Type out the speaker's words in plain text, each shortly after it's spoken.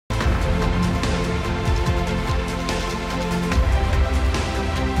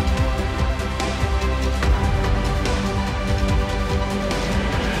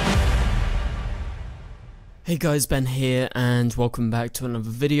Hey guys, Ben here and welcome back to another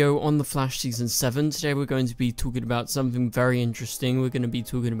video on The Flash Season 7. Today we're going to be talking about something very interesting. We're going to be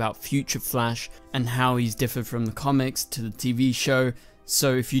talking about Future Flash and how he's differed from the comics to the TV show.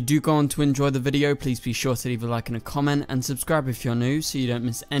 So if you do go on to enjoy the video, please be sure to leave a like and a comment and subscribe if you're new so you don't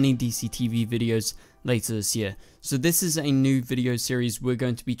miss any DCTV videos later this year. So this is a new video series we're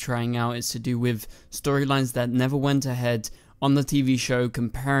going to be trying out. It's to do with storylines that never went ahead on the TV show,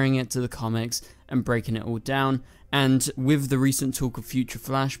 comparing it to the comics and breaking it all down. And with the recent talk of Future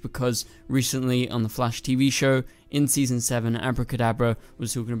Flash, because recently on the Flash TV show in Season 7, Abracadabra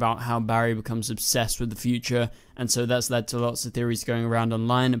was talking about how Barry becomes obsessed with the future, and so that's led to lots of theories going around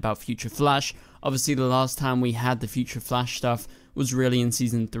online about Future Flash. Obviously the last time we had the Future Flash stuff was really in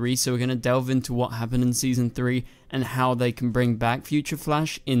Season 3, so we're going to delve into what happened in Season 3 and how they can bring back Future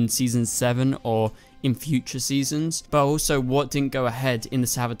Flash in Season 7 or in future seasons, but also what didn't go ahead in the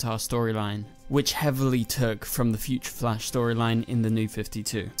Savitar storyline, which heavily took from the Future Flash storyline in the New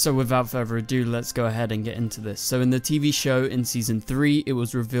 52. So without further ado, let's go ahead and get into this. So in the TV show in Season 3, it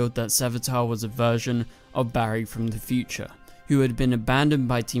was revealed that Savitar was a version of Barry from the future, who had been abandoned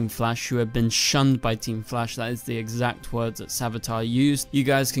by Team Flash, who had been shunned by Team Flash. That is the exact words that Savitar used. You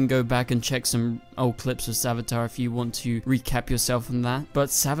guys can go back and check some old clips of Savitar if you want to recap yourself on that. But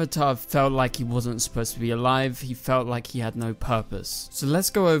Savitar felt like he wasn't supposed to be alive. He felt like he had no purpose. So let's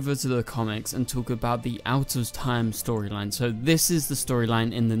go over to the comics and talk about the Out of Time storyline. So this is the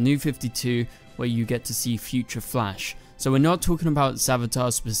storyline in the New 52 where you get to see Future Flash. So we're not talking about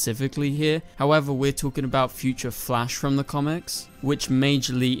Savitar specifically here, however we're talking about Future Flash from the comics, which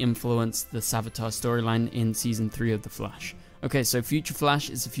majorly influenced the Savitar storyline in Season 3 of The Flash. Okay, so Future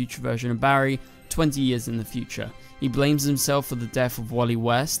Flash is a future version of Barry, 20 years in the future. He blames himself for the death of Wally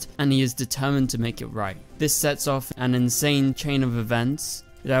West, and he is determined to make it right. This sets off an insane chain of events.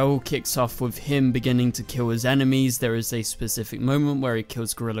 It all kicks off with him beginning to kill his enemies. There is a specific moment where he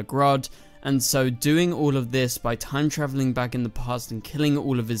kills Gorilla Grodd. And so doing all of this by time traveling back in the past and killing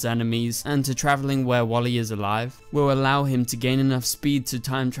all of his enemies and to traveling where Wally is alive will allow him to gain enough speed to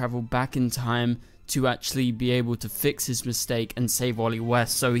time travel back in time to actually be able to fix his mistake and save Wally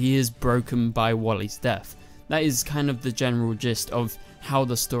West, so he is broken by Wally's death. That is kind of the general gist of how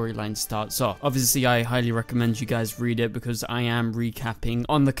the storyline starts off. Obviously I highly recommend you guys read it because I am recapping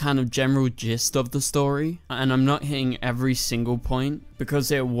on the kind of general gist of the story, and I'm not hitting every single point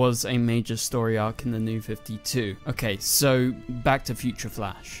because it was a major story arc in the New 52. Okay, so back to Future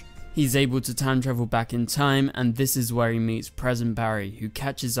Flash. He's able to time travel back in time, and this is where he meets present Barry, who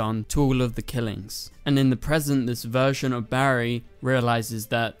catches on to all of the killings. And in the present, this version of Barry realizes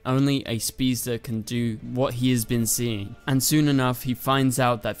that only a speedster can do what he has been seeing. And soon enough, he finds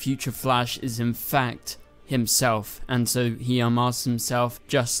out that Future Flash is in fact himself, and so he unmasks himself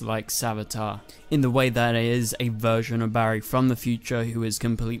just like Savitar, in the way that it is a version of Barry from the future who is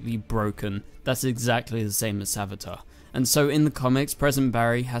completely broken. That's exactly the same as Savitar. And so in the comics, present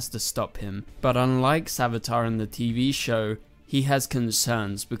Barry has to stop him. But unlike Savitar in the TV show, he has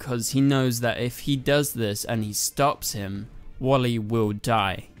concerns because he knows that if he does this and he stops him, Wally will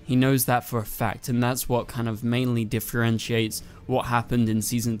die. He knows that for a fact, and that's what kind of mainly differentiates what happened in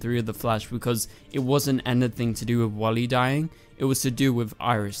Season 3 of The Flash, because it wasn't anything to do with Wally dying, it was to do with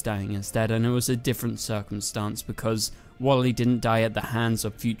Iris dying instead, and it was a different circumstance because Wally didn't die at the hands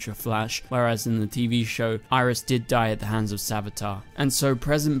of Future Flash, whereas in the TV show, Iris did die at the hands of Savitar. And so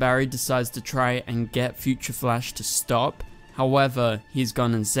present Barry decides to try and get Future Flash to stop. However, he's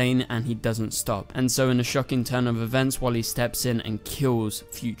gone insane and he doesn't stop. And so in a shocking turn of events, Wally steps in and kills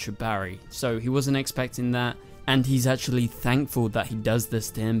Future Barry. So he wasn't expecting that. And he's actually thankful that he does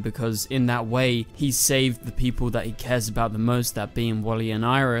this to him, because in that way he saved the people that he cares about the most, that being Wally and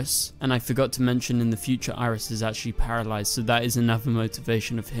Iris. And I forgot to mention, in the future Iris is actually paralyzed, so that is another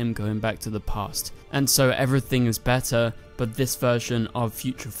motivation of him going back to the past. And so everything is better, but this version of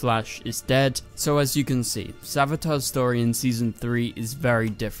Future Flash is dead. So as you can see, Savitar's story in Season 3 is very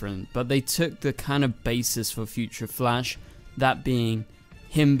different, but they took the kind of basis for Future Flash, that being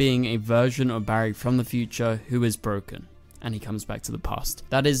him being a version of Barry from the future who is broken, and he comes back to the past.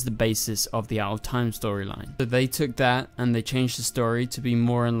 That is the basis of the Out of Time storyline. So they took that and they changed the story to be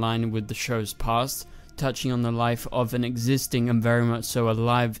more in line with the show's past, touching on the life of an existing and very much so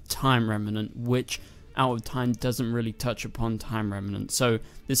alive Time Remnant, which Out of Time doesn't really touch upon Time Remnant. So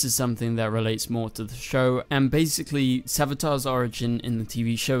this is something that relates more to the show, and basically Savitar's origin in the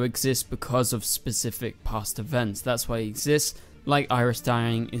TV show exists because of specific past events. That's why he exists. Like Iris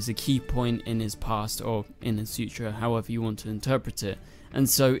dying is a key point in his past or in his future, however you want to interpret it. And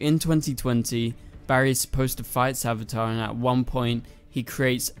so in 2020, Barry is supposed to fight Savitar, and at one point he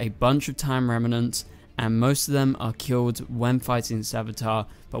creates a bunch of time remnants and most of them are killed when fighting Savitar,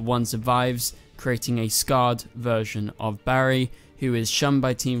 but one survives, creating a scarred version of Barry, who is shunned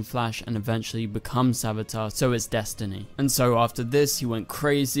by Team Flash and eventually becomes Savitar, so it's destiny. And so after this, he went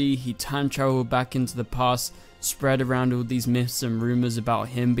crazy, he time traveled back into the past, spread around all these myths and rumors about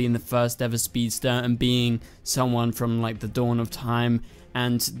him being the first ever speedster and being someone from like the dawn of time,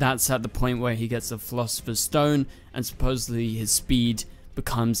 and that's at the point where he gets the Philosopher's Stone, and supposedly his speed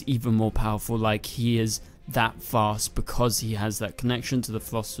becomes even more powerful, like he is that fast because he has that connection to the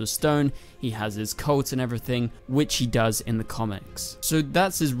Philosopher's Stone, he has his cult and everything, which he does in the comics. So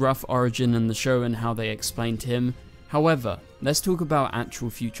that's his rough origin in the show and how they explained him. However, let's talk about actual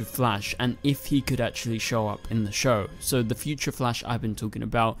Future Flash and if he could actually show up in the show. So the Future Flash I've been talking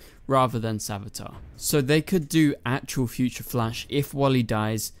about rather than Savitar. So they could do actual Future Flash if Wally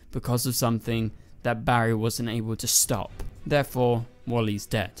dies because of something that Barry wasn't able to stop. Therefore, Wally's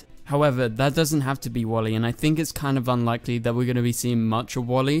dead. However, that doesn't have to be Wally, and I think it's kind of unlikely that we're going to be seeing much of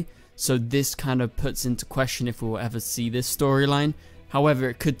Wally, so this kind of puts into question if we'll ever see this storyline. However,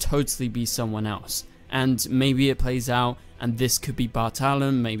 it could totally be someone else, and maybe it plays out and this could be Bart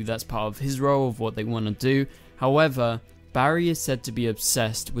Allen, maybe that's part of his role of what they want to do. However, Barry is said to be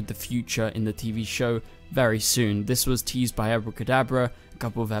obsessed with the future in the TV show very soon. This was teased by Abracadabra a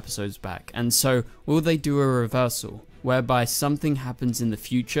couple of episodes back, and so will they do a reversal whereby something happens in the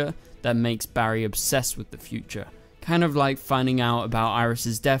future that makes Barry obsessed with the future? Kind of like finding out about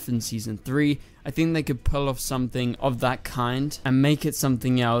Iris's death in season 3, I think they could pull off something of that kind and make it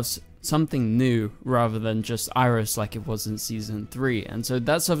something else, something new, rather than just Iris like it was in season 3, and so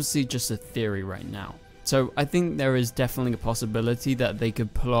that's obviously just a theory right now. So I think there is definitely a possibility that they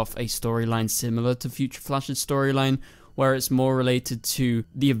could pull off a storyline similar to Future Flash's storyline, where it's more related to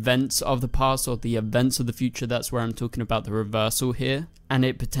the events of the past or the events of the future. That's where I'm talking about the reversal here, and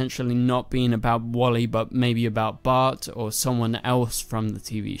it potentially not being about Wally but maybe about Bart or someone else from the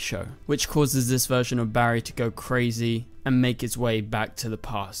TV show, which causes this version of Barry to go crazy and make its way back to the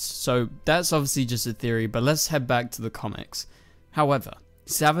past. So that's obviously just a theory, but let's head back to the comics. However,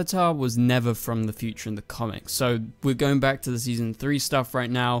 Savitar was never from the future in the comics, so we're going back to the season 3 stuff right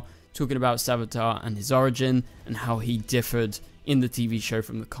now, talking about Savitar and his origin and how he differed in the TV show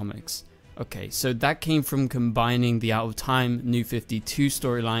from the comics. Okay, so that came from combining the Out of Time New 52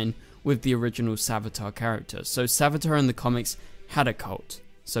 storyline with the original Savitar character. So Savitar in the comics had a cult,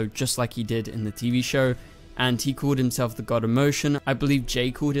 so just like he did in the TV show, and he called himself the God of Motion. I believe Jay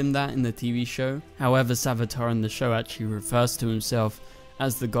called him that in the TV show. However, Savitar in the show actually refers to himself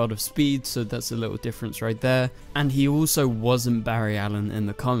as the God of Speed, so that's a little difference right there. And he also wasn't Barry Allen in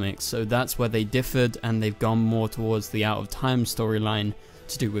the comics, so that's where they differed, and they've gone more towards the Out of Time storyline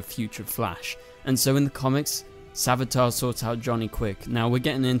to do with Future Flash. And so in the comics, Savitar sorts out Johnny Quick. Now we're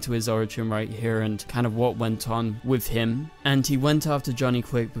getting into his origin right here and kind of what went on with him. And he went after Johnny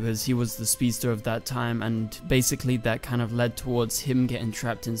Quick because he was the speedster of that time, and basically that kind of led towards him getting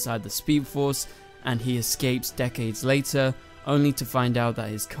trapped inside the Speed Force, and he escapes decades later, only to find out that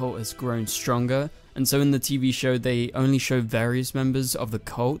his cult has grown stronger. And so in the TV show they only show various members of the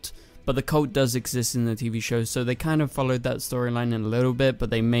cult, but the cult does exist in the TV show, so they kind of followed that storyline in a little bit,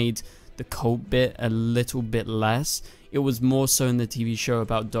 but they made the cult bit a little bit less. It was more so in the TV show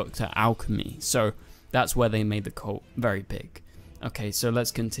about Dr. Alchemy, so that's where they made the cult very big. Okay, so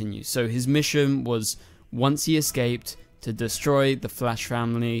let's continue. So his mission was, once he escaped, to destroy the Flash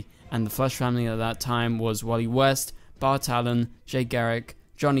family, and the Flash family at that time was Wally West, Bart Allen, Jay Garrick,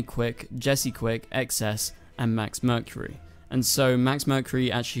 Johnny Quick, Jesse Quick, XS, and Max Mercury. And so Max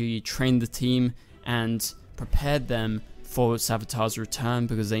Mercury actually trained the team and prepared them for Savitar's return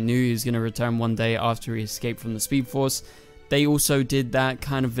because they knew he was going to return one day after he escaped from the Speed Force. They also did that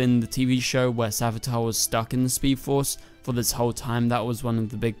kind of in the TV show where Savitar was stuck in the Speed Force for this whole time. That was one of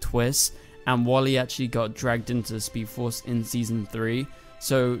the big twists, and Wally actually got dragged into the Speed Force in season 3.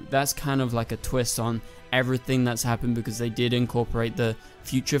 So that's kind of like a twist on everything that's happened, because they did incorporate the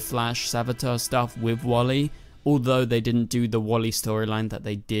Future Flash Savitar stuff with Wally, although they didn't do the Wally storyline that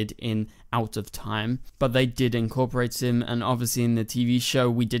they did in Out of Time, but they did incorporate him. And obviously in the TV show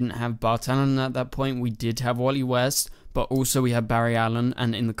we didn't have Bart Allen at that point, we did have Wally West, but also we had Barry Allen,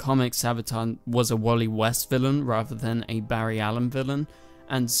 and in the comics Savitar was a Wally West villain rather than a Barry Allen villain,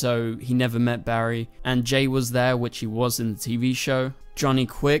 and so he never met Barry. And Jay was there, which he was in the TV show. Johnny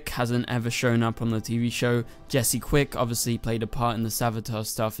Quick hasn't ever shown up on the TV show. Jesse Quick obviously played a part in the Savitar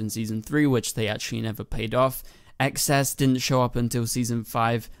stuff in season 3, which they actually never paid off. XS didn't show up until season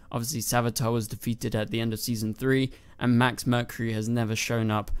 5. Obviously Savitar was defeated at the end of season 3, and Max Mercury has never shown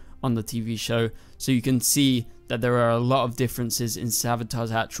up on the TV show, so you can see that there are a lot of differences in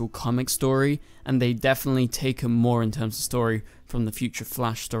Savitar's actual comic story, and they definitely take him more in terms of story from the Future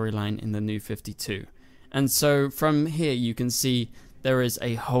Flash storyline in the New 52. And so from here you can see there is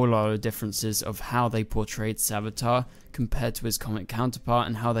a whole lot of differences of how they portrayed Savitar compared to his comic counterpart,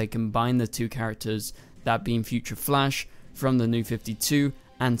 and how they combine the two characters, that being Future Flash from the New 52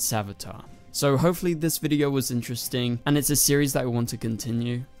 and Savitar. So hopefully this video was interesting, and it's a series that I want to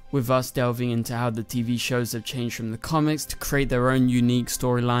continue, with us delving into how the TV shows have changed from the comics to create their own unique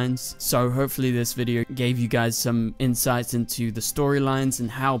storylines. So hopefully this video gave you guys some insights into the storylines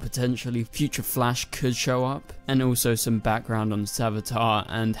and how potentially Future Flash could show up, and also some background on Savitar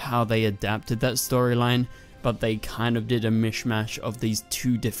and how they adapted that storyline, but they kind of did a mishmash of these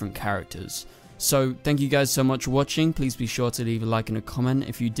two different characters. So thank you guys so much for watching. Please be sure to leave a like and a comment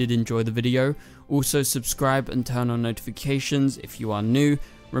if you did enjoy the video. Also subscribe and turn on notifications if you are new.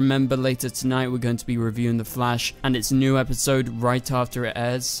 Remember, later tonight we're going to be reviewing The Flash and its new episode right after it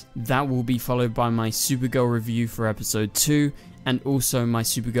airs. That will be followed by my Supergirl review for episode 2, and also my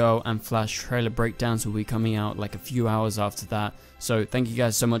Supergirl and Flash trailer breakdowns will be coming out like a few hours after that. So thank you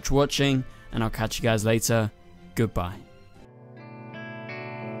guys so much for watching, and I'll catch you guys later. Goodbye.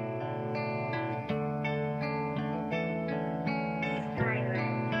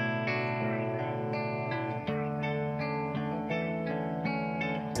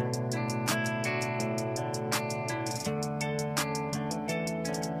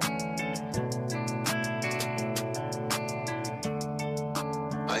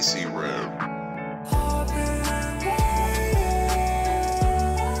 I see red.